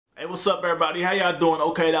Hey, what's up, everybody? How y'all doing?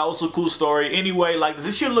 Okay, that was a cool story. Anyway, like, does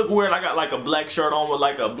this shit look weird? I got like a black shirt on with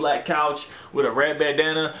like a black couch with a red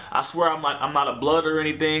bandana. I swear I'm not a blood or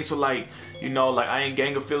anything. So like, you know, like I ain't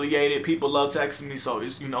gang affiliated. People love texting me, so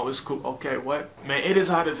it's, you know, it's cool. Okay, what? Man, it is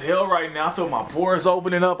hot as hell right now. I feel my pores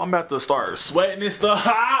opening up. I'm about to start sweating and stuff.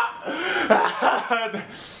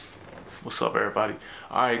 What's up, everybody?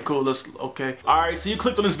 Alright, cool, okay. Alright, so you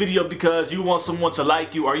clicked on this video because you want someone to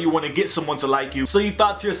like you or you want to get someone to like you. So you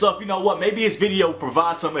thought to yourself, you know what, maybe this video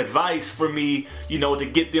provides some advice for me, you know, to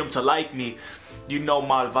get them to like me. You know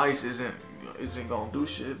my advice isn't gonna do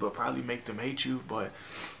shit, but probably make them hate you, but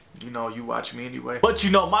you know, you watch me anyway. But you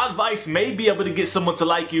know, my advice may be able to get someone to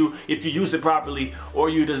like you if you use it properly, or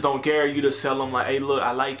you just don't care. You just tell them like, hey, look,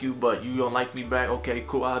 I like you, but you don't like me back. Okay,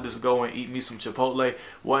 cool, I'll just go and eat me some Chipotle.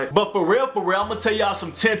 What? But for real, I'm gonna tell y'all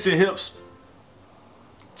some hints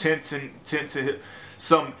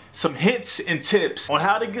and tips on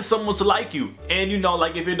how to get someone to like you. And you know,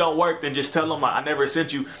 like if it don't work, then just tell them like, I never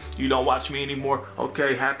sent you. You don't watch me anymore.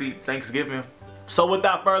 Okay, happy Thanksgiving. So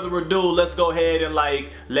without further ado, let's go ahead and like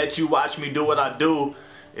let you watch me do what I do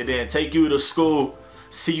and then take you to school.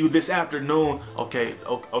 See you this afternoon. Okay.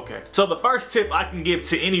 So the first tip I can give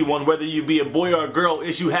to anyone, whether you be a boy or a girl,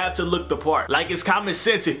 is you have to look the part. Like, it's common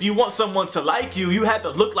sense. If you want someone to like you, you have to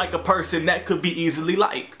look like a person that could be easily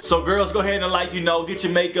liked. So girls, go ahead and like, you know, get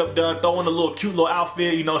your makeup done, throw in a little cute little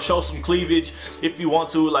outfit, you know, show some cleavage if you want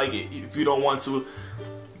to. Like, if you don't want to,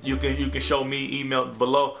 you can show me, email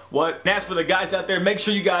below. What? And as for the guys out there, make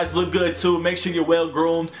sure you guys look good too. Make sure you're well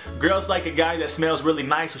groomed. Girls like a guy that smells really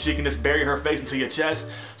nice so she can just bury her face into your chest.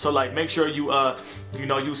 So like, make sure you you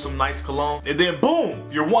know, use some nice cologne. And then boom,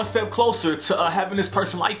 you're one step closer to having this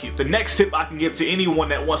person like you. The next tip I can give to anyone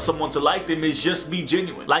that wants someone to like them is just be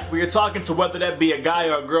genuine. Like we are talking to, whether that be a guy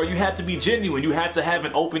or a girl, you have to be genuine. You have to have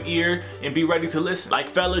an open ear and be ready to listen. Like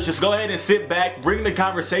fellas, just go ahead and sit back, bring the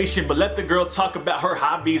conversation, but let the girl talk about her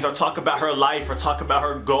hobbies or talk about her life or talk about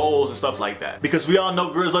her goals and stuff like that. Because we all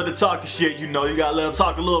know girls love to talk and shit, you know. You gotta let them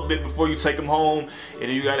talk a little bit before you take them home, and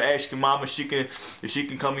then you gotta ask your mom if she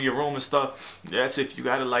can come in your room and stuff. That's if you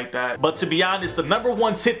got it like that. But to be honest, the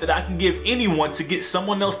 #1 tip that I can give anyone to get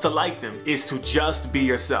someone else to like them is to just be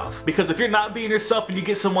yourself. Because if you're not being yourself and you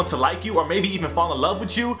get someone to like you or maybe even fall in love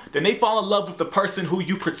with you, then they fall in love with the person who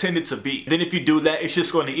you pretended to be. Then if you do that, it's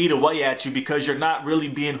just going to eat away at you because you're not really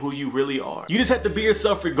being who you really are. You just have to be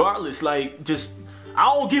yourself regardless. Like, just,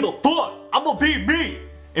 I don't give a fuck. I'm gonna be me.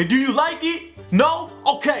 And do you like it? No?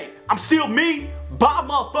 Okay, I'm still me. Bye,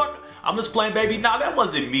 motherfucker. I'm just playing, baby. Nah, that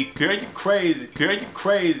wasn't me. Girl, you crazy. Girl, you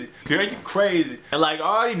crazy. Girl, you crazy. And like, I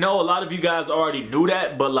already know a lot of you guys already knew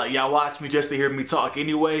that, but like, y'all watch me just to hear me talk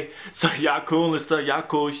anyway. So y'all cool and stuff. Y'all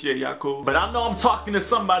cool shit. Y'all cool. But I know I'm talking to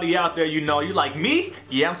somebody out there, you know. You like me?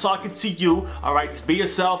 Yeah, I'm talking to you. All right, just be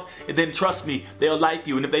yourself. And then trust me, they'll like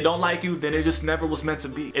you. And if they don't like you, then it just never was meant to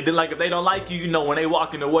be. And then like, if they don't like you, you know, when they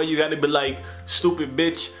walking away, you gotta be like, stupid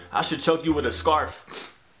bitch, I should choke you with a scarf.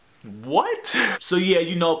 What? So yeah,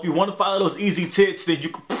 you know, if you want to follow those easy tips, then you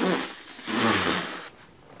can.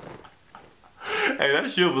 Hey,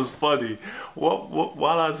 that shit was funny.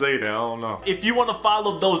 Why'd I say that? I don't know. If you want to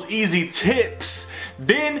follow those easy tips,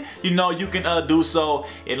 then you know you can do so.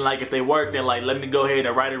 And like, if they work, then like, let me go ahead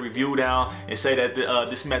and write a review down and say that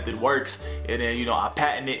this method works. And then, you know, I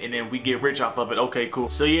patent it and then we get rich off of it. Okay,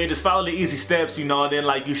 cool. So yeah, just follow the easy steps, you know. And then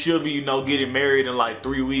like, you should be, you know, getting married in like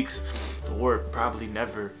 3 weeks, or probably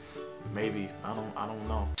never. Maybe, I don't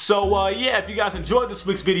know. So yeah, if you guys enjoyed this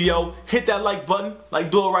week's video, hit that like button.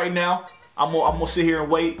 Like, do it right now. I'm gonna sit here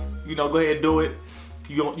and wait. You know, go ahead and do it.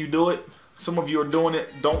 You do it. Some of you are doing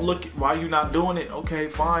it. Don't look why you not doing it. Okay,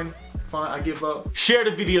 fine, I give up. Share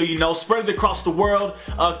the video, you know, spread it across the world.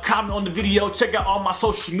 Comment on the video. Check out all my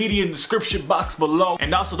social media in the description box below.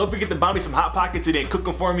 And also, don't forget to buy me some Hot Pockets and then cook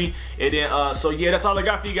them for me. And then, so yeah, that's all I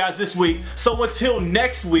got for you guys this week. So until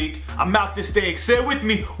next week, I'm out this thing. Say it with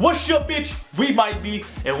me. What's your bitch? We might be.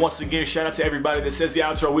 And once again, shout out to everybody that says the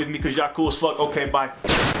outro with me, because y'all cool as fuck. Okay, bye.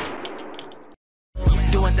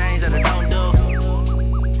 Doing things that I don't do.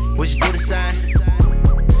 Would you do the same?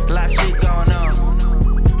 A lot of shit going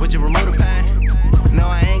on. Would you remove the pain?